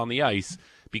success on the ice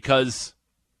because,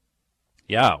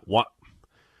 I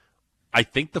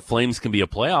think the Flames can be a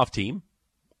playoff team.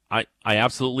 I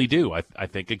absolutely do. I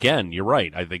think, again, you're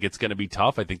right. I think it's going to be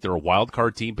tough. I think they're a wild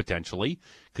card team potentially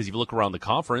because if you look around the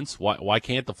conference, why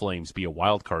can't the Flames be a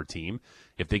wild card team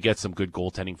if they get some good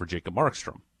goaltending for Jacob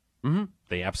Markstrom?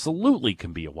 They absolutely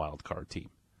can be a wild card team.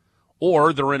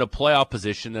 Or they're in a playoff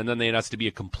position, and then it has to be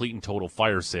a complete and total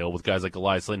fire sale with guys like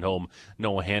Elias Lindholm,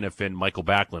 Noah Hannafin, Michael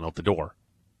Backlund out the door.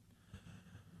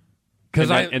 And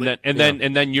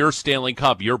then your Stanley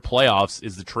Cup, your playoffs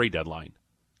is the trade deadline.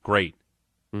 Great.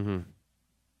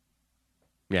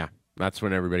 Yeah, that's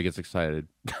when everybody gets excited.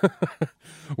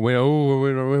 What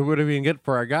do we get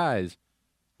for our guys?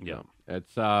 Yeah,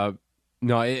 it's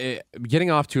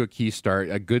getting off to a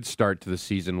good start to the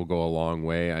season will go a long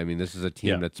way. I mean, this is a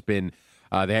team that's been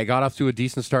they got off to a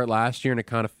decent start last year and it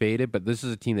kind of faded, but this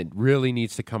is a team that really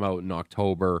needs to come out in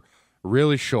October,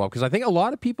 really show up because I think a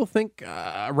lot of people think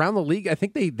around the league, I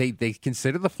think they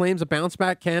consider the Flames a bounce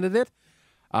back candidate.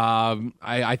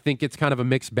 I think it's kind of a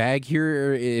mixed bag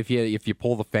here. If you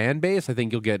pull the fan base, I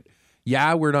think you'll get.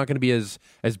 Yeah, we're not going to be as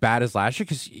bad as last year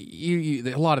because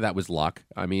a lot of that was luck.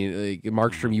 I mean, like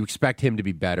Markstrom, you expect him to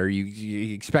be better.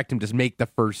 You expect him to make the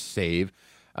first save.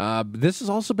 This has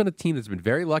also been a team that's been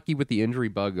very lucky with the injury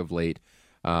bug of late.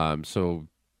 So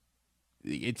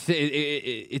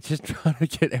it's just trying to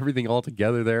get everything all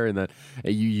together there, and that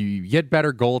you get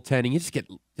better goaltending. You just get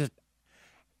just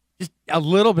a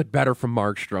little bit better from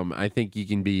Markstrom. I think you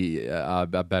can be a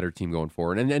better team going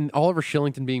forward. And Oliver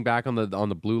Shillington being back on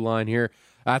the blue line here,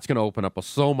 that's going to open up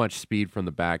so much speed from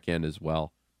the back end as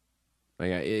well.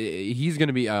 He's going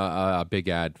to be a big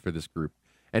add for this group.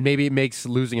 And maybe it makes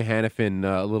losing a Hannafin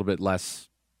a little bit less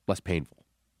painful.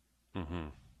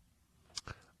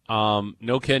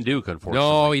 No Ken Duke, unfortunately.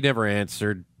 No, he never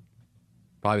answered.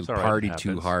 Probably It's all right, partied it too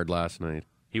happens. hard last night.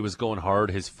 He was going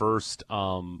hard. His first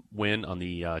win on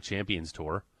the Champions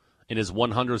Tour in his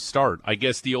 100th start. I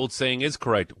guess the old saying is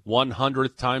correct.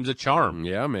 100th time's a charm.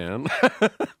 Yeah, man.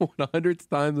 100th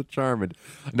time the charm.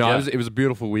 No, Yeah. it was a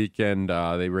beautiful weekend.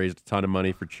 They raised a ton of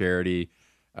money for charity.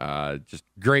 Just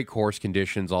great course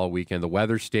conditions all weekend. The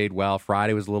weather stayed well.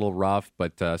 Friday was a little rough,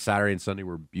 but Saturday and Sunday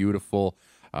were beautiful.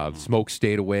 The smoke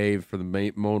stayed away for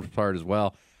the most part as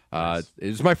well. It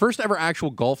was my first ever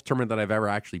actual golf tournament that I've ever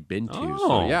actually been to.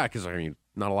 So, Oh. yeah, because, I mean,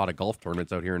 not a lot of golf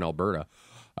tournaments out here in Alberta,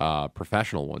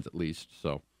 professional ones at least.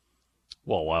 So,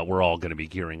 Well, we're all going to be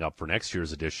gearing up for next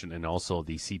year's edition and also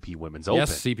the CP Women's Open.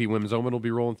 yes, CP Women's Open will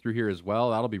be rolling through here as well.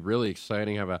 That'll be really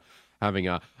exciting. Having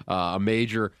a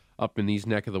major up in these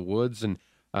neck of the woods, and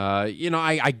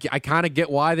I kind of get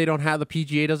why they don't have the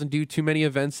PGA doesn't do too many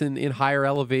events in higher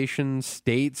elevation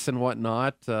states and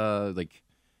whatnot.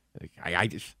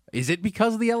 Is it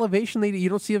because of the elevation you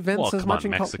don't see events Well, as come much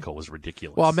on, in Mexico was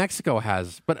ridiculous. Well, Mexico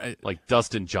has, but like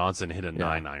Dustin Johnson hit a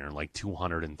 9-iron, like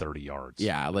 230 yards.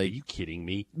 Yeah, Are like you kidding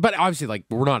me? but obviously, like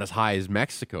we're not as high as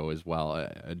Mexico as well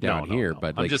down No. here.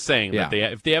 But I'm like, just saying yeah.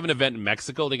 that if they have an event in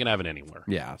Mexico, they can have it anywhere.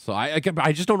 Yeah, so I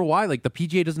just don't know why. Like the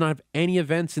PGA does not have any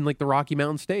events in like the Rocky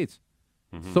Mountain states.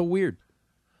 So weird.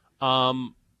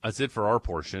 That's it for our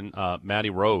portion. Matty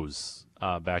Rose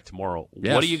back tomorrow.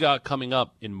 Yes. What do you got coming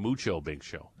up in Mucho Big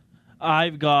Show?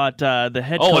 I've got the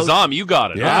head Oh, coach. Azam, you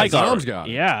got it. Yeah, I got Azam's it. got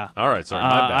it. Yeah. All right, sorry, my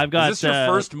bad. I've got, Is this your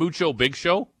first Mucho Big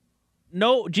Show?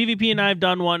 No, GVP and I have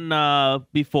done one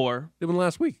before. Did one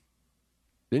last week,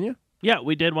 didn't you? Yeah,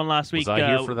 we did one last week. Was I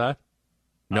here for that?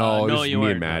 No, it no, was you me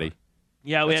weren't. and Maddie.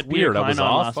 Yeah, we That's had Peter weird. I Klein was on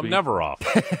off. last I'm week. never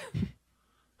off. I'm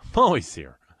always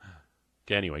here.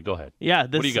 Okay, anyway, go ahead. Yeah,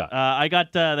 What do you got? I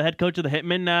got the head coach of the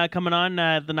Hitmen coming on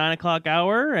at the 9 o'clock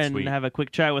hour, and Sweet. have a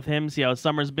quick chat with him. See how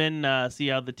summer's been. See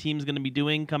how the team's going to be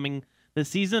doing coming this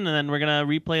season, and then we're going to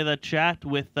replay the chat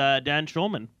with Dan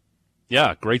Schulman.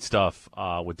 Yeah, great stuff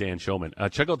with Dan Showman.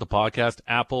 Check out the podcast,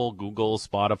 Apple, Google,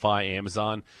 Spotify,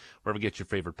 Amazon, wherever you get your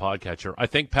favorite podcatcher. I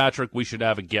think, Patrick, we should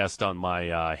have a guest on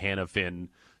my Hannah Finn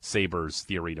Sabres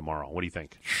theory tomorrow. What do you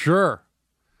think? Sure,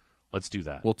 Let's do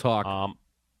that. we'll talk.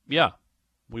 Yeah,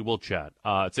 we will chat.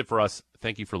 That's it for us.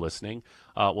 Thank you for listening.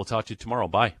 We'll talk to you tomorrow.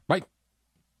 Bye. Bye.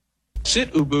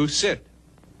 Sit, Ubu, sit.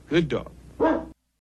 Good dog.